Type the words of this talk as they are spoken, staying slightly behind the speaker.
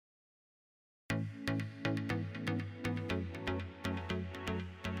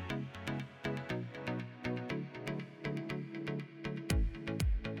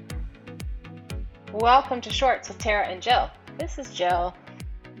Welcome to Shorts with Tara and Jill. This is Jill.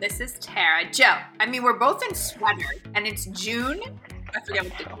 This is Tara. Jill, we're both in sweaters, and it's June. I forget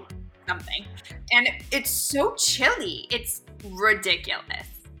what the something. And it's so chilly. It's ridiculous.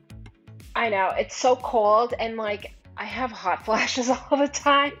 I know. It's so cold, and I have hot flashes all the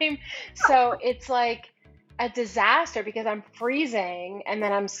time. So it's like a disaster because I'm freezing and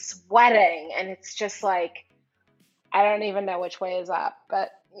then I'm sweating, and it's just like I don't even know which way is up. But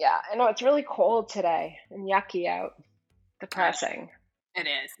yeah, I know it's really cold today and yucky out. Depressing. It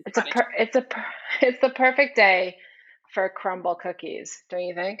is. It's the perfect day for crumble cookies, don't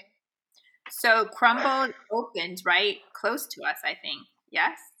you think? So Crumble opened right close to us, I think.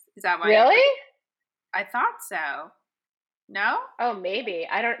 Yes? Is that why? Really? I thought so. No? Oh, maybe.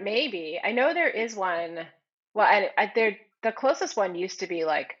 Maybe. I know there is one. Well, the closest one used to be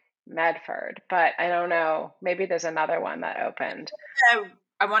like Medford, but I don't know. Maybe there's another one that opened.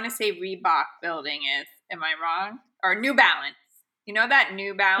 I want to say Reebok building is. Am I wrong? Or New Balance. You know that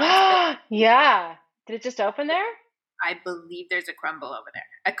New Balance? Yeah. Did it just open there? I believe there's a Crumble over there.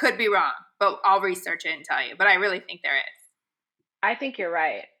 I could be wrong, but I'll research it and tell you. But I really think there is. I think you're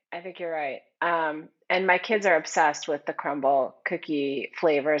right. And my kids are obsessed with the crumble cookie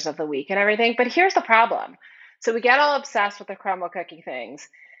flavors of the week and everything. But here's the problem. So we get all obsessed with the crumble cookie things,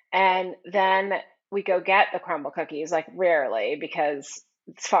 and then we go get the crumble cookies, like rarely because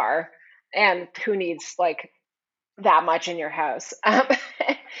it's far, and who needs like that much in your house?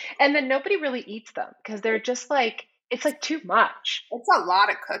 And then nobody really eats them because they're just like, it's like too much. It's a lot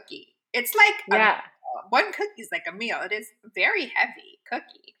of cookie. It's like Yeah, one cookie is like a meal. It is very heavy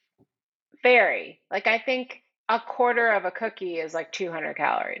cookie. very. Like I think a quarter of a cookie is like 200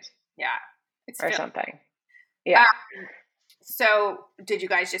 calories Yeah, it's or filled. something. Yeah. So, did you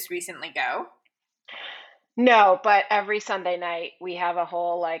guys just recently go? No, but every Sunday night we have a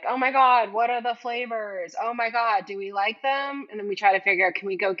whole like, oh my God, what are the flavors? Oh my God, do we like them? And then we try to figure out, can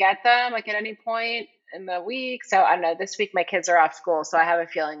we go get them like at any point in the week? So I don't know. This week my kids are off school, so I have a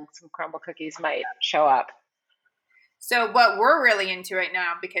feeling some crumble cookies might show up. So, what we're really into right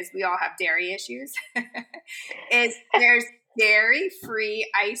now, because we all have dairy issues, is there's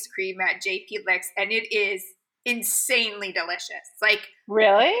dairy-free ice cream at JP Licks, and it is insanely delicious. Like,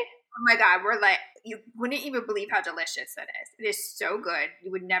 Really? oh my God, we're like, you wouldn't even believe how delicious it is. It is so good.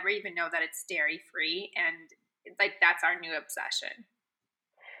 You would never even know that it's dairy-free, and like that's our new obsession.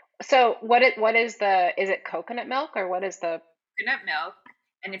 So what is is it coconut milk or what is the Coconut milk,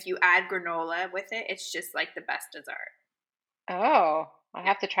 and if you add granola with it, it's just like the best dessert. Oh, I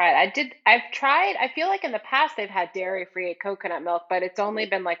have to try it. I've tried, I feel like in the past they've had dairy-free coconut milk, but it's only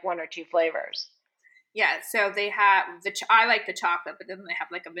been like one or two flavors. Yeah, so they have I like the chocolate, but then they have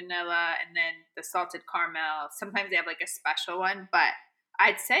like a vanilla and then the salted caramel. Sometimes they have like a special one, but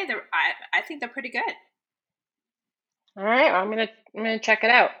I'd say I think they're pretty good. All right, well, I'm gonna check it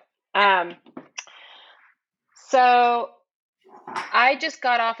out. Um, so I just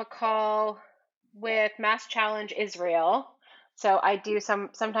got off a call with Mass Challenge Israel. So I do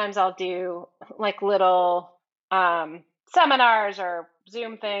sometimes I'll do like little seminars or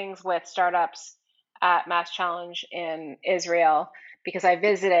Zoom things with startups at Mass Challenge in Israel because I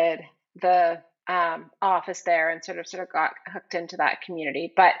visited the office there and sort of got hooked into that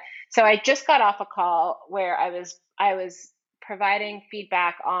community. But so I just got off a call where I was providing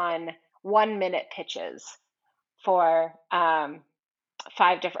feedback on 1 minute pitches for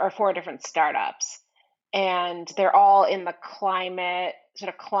four different startups, and they're all in the climate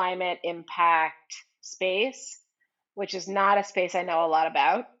impact space, which is not a space I know a lot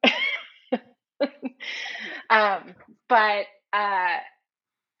about. um, but uh,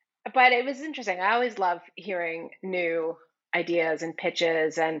 but it was interesting. I always love hearing new ideas and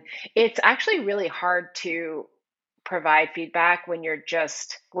pitches, and it's actually really hard to provide feedback when you're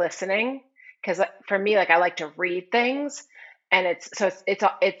just listening. Because for me, like I like to read things, and it's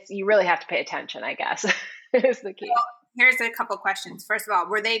you really have to pay attention, I guess, is the key. Well, here's a couple questions. First of all,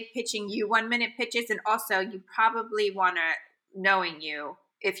 were they pitching you 1 minute pitches? And also, you probably want to, knowing you,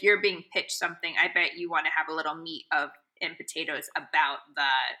 if you're being pitched something, I bet you want to have a little meat of and potatoes about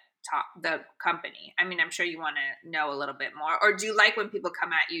the company. I mean, I'm sure you want to know a little bit more. Or do you like when people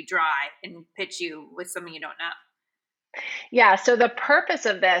come at you dry and pitch you with something you don't know? Yeah, so the purpose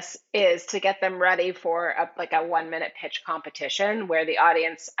of this is to get them ready for like a 1 minute pitch competition where the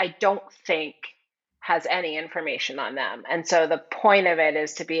audience, I don't think, has any information on them. And so the point of it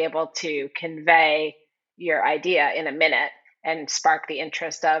is to be able to convey your idea in a minute and spark the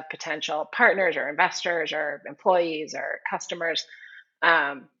interest of potential partners or investors or employees or customers.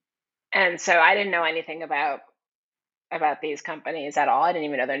 Um, and so I didn't know anything about these companies at all. I didn't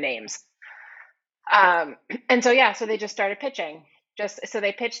even know their names. Um, and so, yeah, so they just started pitching. So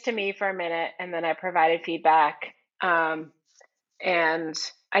they pitched to me for a minute and then I provided feedback. And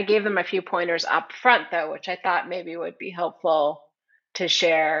I gave them a few pointers up front, though, which I thought maybe would be helpful to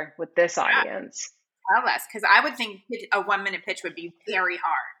share with this audience. Tell us, because I would think a 1 minute pitch would be very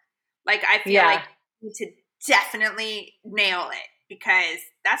hard. Like, I feel like Yeah. you need to definitely nail it because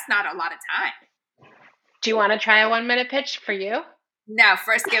that's not a lot of time. Do you want to try a 1 minute pitch for you? No,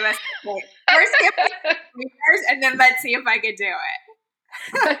 first give us first, and then let's see if I could do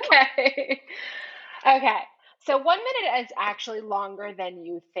it. Okay. Okay. So 1 minute is actually longer than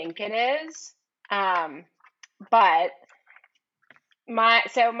you think it is. But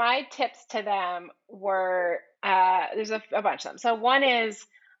my tips to them were there's a bunch of them. So one is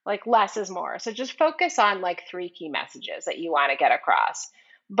like less is more. So just focus on like three key messages that you want to get across.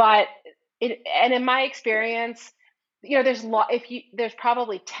 But and in my experience, there's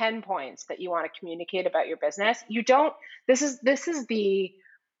probably 10 points that you want to communicate about your business. You don't this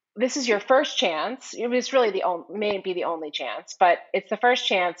is your first chance. It's really may be the only chance, but it's the first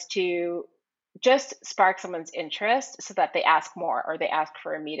chance to just spark someone's interest so that they ask more or they ask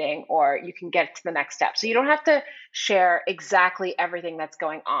for a meeting or you can get to the next step. So you don't have to share exactly everything that's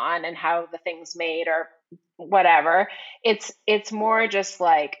going on and how the thing's made or whatever. It's more just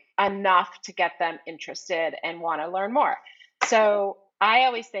like enough to get them interested and want to learn more. So I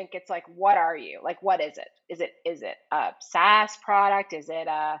always think it's like, what are you? Like, what is it? Is it a SaaS product? Is it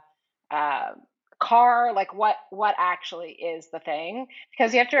a car? Like, what actually is the thing?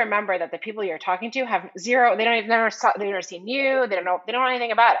 Because you have to remember that the people you're talking to have zero. They've never seen you. They don't know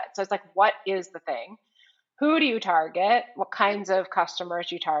anything about it. So it's like, what is the thing? Who do you target? What kinds of customers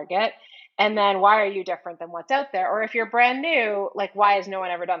do you target? And then why are you different than what's out there? Or if you're brand new, like, why has no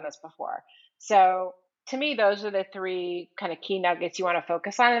one ever done this before? So to me, those are the three kind of key nuggets you want to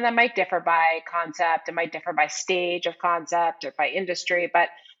focus on. And that might differ by concept, it might differ by stage of concept or by industry, but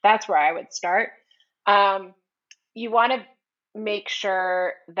that's where I would start. You want to make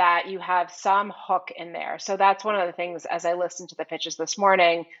sure that you have some hook in there. So that's one of the things as I listened to the pitches this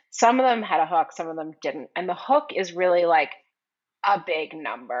morning, some of them had a hook, some of them didn't. And the hook is really like a big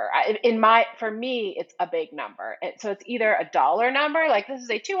number. For me, it's a big number. So it's either a dollar number, like this is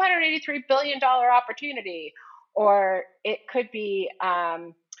a $283 billion opportunity, or it could be, a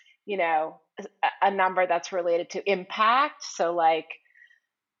number that's related to impact. So like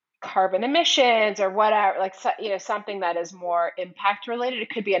carbon emissions or whatever, like, something that is more impact related. It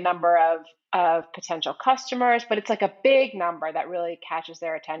could be a number of potential customers, but it's like a big number that really catches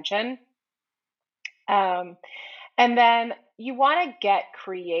their attention. And then you want to get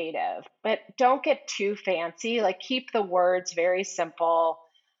creative, but don't get too fancy. Like, keep the words very simple.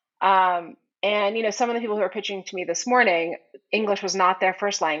 And some of the people who were pitching to me this morning, English was not their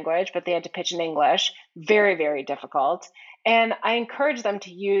first language, but they had to pitch in English. Very, very difficult. And I encourage them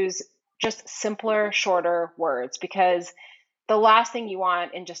to use just simpler, shorter words, because the last thing you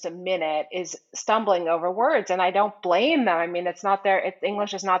want in just a minute is stumbling over words. And I don't blame them. I mean,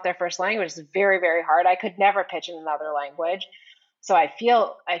 English is not their first language. It's very, very hard. I could never pitch in another language. So I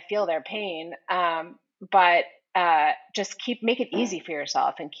feel their pain. But just make it easy for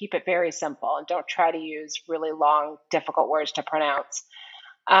yourself and keep it very simple, and don't try to use really long, difficult words to pronounce.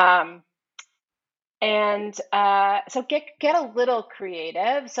 So get a little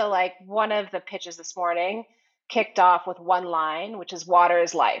creative. So like one of the pitches this morning kicked off with one line, which is water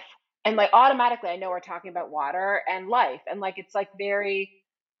is life. And like automatically I know we're talking about water and life. And like it's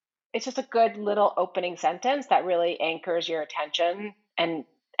just a good little opening sentence that really anchors your attention. And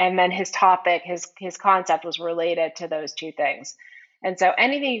then his topic, his concept was related to those two things. And so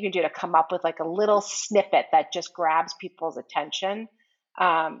anything you can do to come up with like a little snippet that just grabs people's attention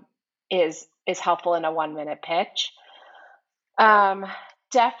is helpful in a 1 minute pitch.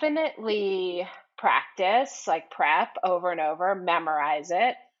 Definitely practice, like prep over and over, memorize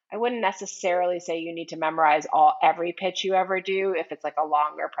it. I wouldn't necessarily say you need to memorize every pitch you ever do. If it's like a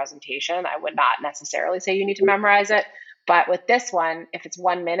longer presentation, I would not necessarily say you need to memorize it. But with this one, if it's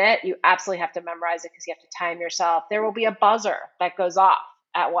 1 minute, you absolutely have to memorize it because you have to time yourself. There will be a buzzer that goes off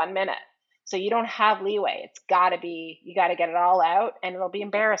at 1 minute. So you don't have leeway. You got to get it all out, and it'll be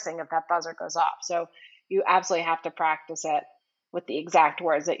embarrassing if that buzzer goes off. So you absolutely have to practice it with the exact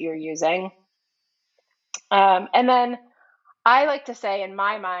words that you're using. And then I like to say, in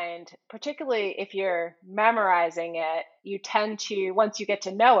my mind, particularly if you're memorizing it, you tend to, once you get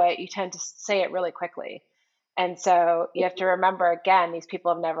to know it, you tend to say it really quickly. And so you have to remember, again, these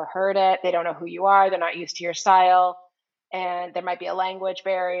people have never heard it. They don't know who you are. They're not used to your style. And there might be a language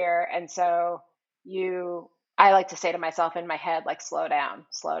barrier. And so I like to say to myself in my head, like, slow down,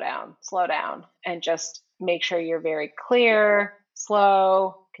 slow down, slow down, and just make sure you're very clear,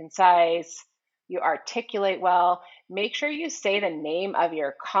 slow, concise, you articulate well. Make sure you say the name of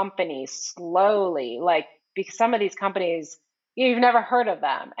your company slowly, like, because some of these companies, you've never heard of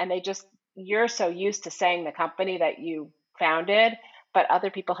them, and you're so used to saying the company that you founded, but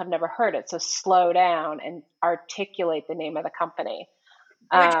other people have never heard it. So slow down and articulate the name of the company.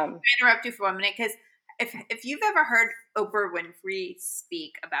 Would you interrupt you for 1 minute? Because if you've ever heard Oprah Winfrey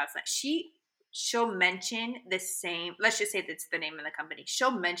speak about that, she'll mention the same. Let's just say that's the name of the company.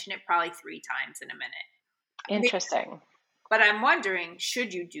 She'll mention it probably 3 times in a minute. Interesting. But I'm wondering,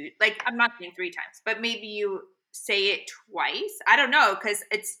 should you do, like, I'm not saying 3 times, but maybe you say it twice. I don't know, because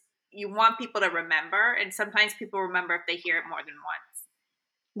you want people to remember, and sometimes people remember if they hear it more than once.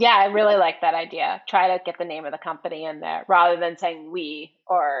 Yeah, I really like that idea. Try to get the name of the company in there rather than saying we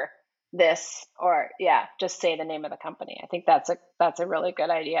or this, or just say the name of the company. I think that's a really good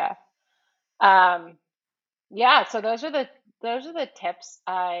idea. So those are the tips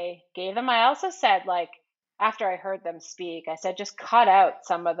I gave them. I also said, like, after I heard them speak, I said, just cut out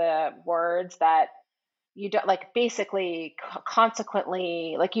some of the words that you don't, like, basically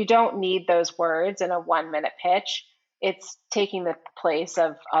consequently, like, you don't need those words in a 1-minute pitch. It's taking the place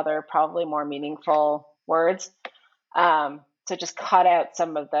of other probably more meaningful words. So just cut out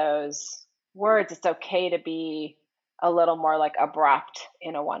some of those words. It's okay to be a little more, like, abrupt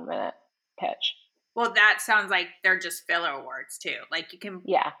in a 1-minute pitch. Well, that sounds like they're just filler words too. Like, you can,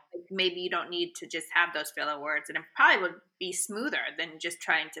 like, maybe you don't need to just have those filler words, and it probably would be smoother than just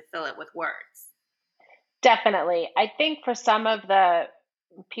trying to fill it with words. Definitely. I think for some of the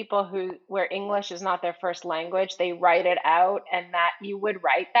people where English is not their first language, they write it out, and that you would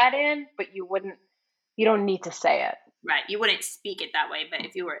write that in, but you don't need to say it. Right. You wouldn't speak it that way, but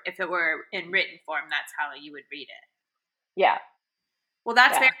if it were in written form, that's how you would read it. Yeah. Well,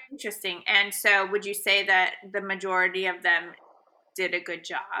 that's very interesting. And so would you say that the majority of them did a good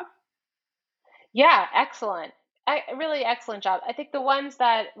job? Yeah, excellent. Really excellent job. I think the ones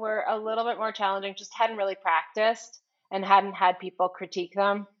that were a little bit more challenging just hadn't really practiced and hadn't had people critique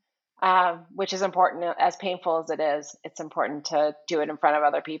them, which is important. As painful as it is, it's important to do it in front of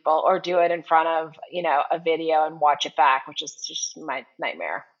other people, or do it in front of, a video and watch it back, which is just my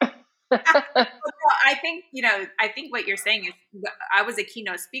nightmare. Well, I think what you're saying is, I was a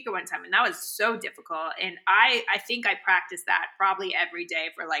keynote speaker one time, and that was so difficult. And I think I practiced that probably every day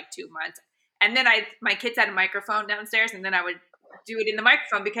for like 2 months. And then my kids had a microphone downstairs, and then I would do it in the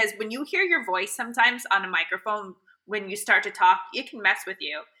microphone, because when you hear your voice sometimes on a microphone, when you start to talk, it can mess with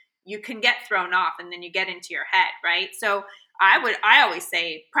you. You can get thrown off, and then you get into your head, right? So I always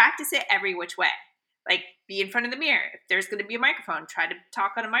say, practice it every which way. Like, be in front of the mirror. If there's going to be a microphone, try to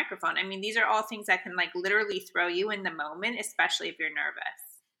talk on a microphone. I mean, these are all things that can, like, literally throw you in the moment, especially if you're nervous.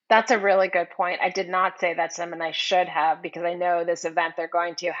 That's a really good point. I did not say that to them, and I should have, because I know this event they're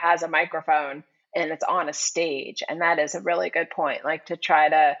going to has a microphone and it's on a stage. And that is a really good point, like, to try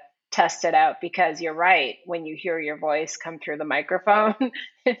to test it out, because you're right. When you hear your voice come through the microphone,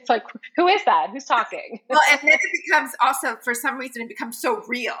 it's like, who is that? Who's talking? Well, and then it becomes also, for some reason, it becomes so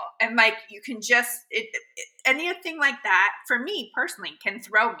real. And, like, you can just, anything like that, for me personally, can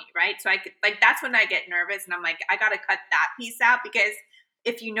throw me, right? So that's when I get nervous, and I'm like, I got to cut that piece out, because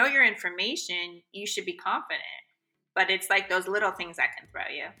if you know your information, you should be confident. But it's like those little things that can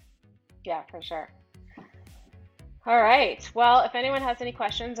throw you. Yeah, for sure. All right. Well, if anyone has any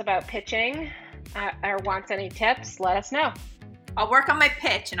questions about pitching or wants any tips, let us know. I'll work on my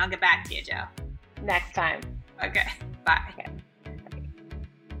pitch, and I'll get back to you, Joe. Next time. Okay. Bye. Okay.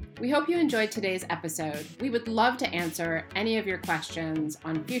 We hope you enjoyed today's episode. We would love to answer any of your questions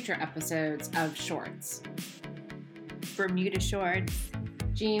on future episodes of Shorts. Bermuda shorts,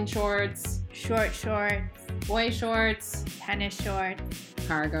 jean shorts, short shorts, boy shorts, tennis shorts,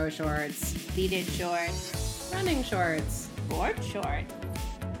 cargo shorts, pleated shorts, running shorts, board shorts.